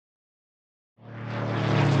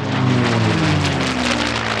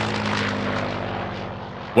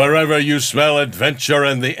Wherever you smell adventure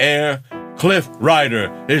in the air, Cliff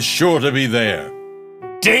Rider is sure to be there.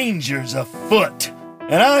 Danger's afoot,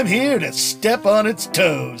 and I'm here to step on its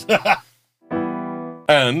toes.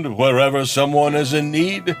 And wherever someone is in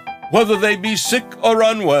need, whether they be sick or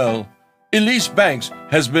unwell, Elise Banks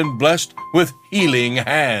has been blessed with healing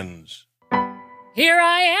hands. Here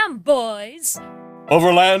I am, boys.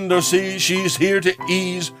 Over land or sea, she's here to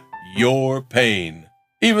ease your pain.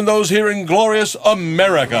 Even those here in glorious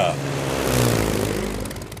America.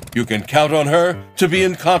 You can count on her to be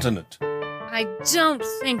incontinent. I don't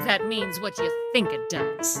think that means what you think it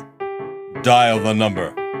does. Dial the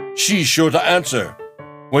number. She's sure to answer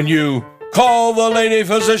when you call the lady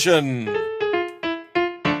physician.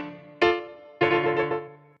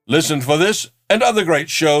 Listen for this and other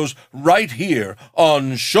great shows right here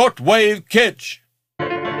on Shortwave Kitsch.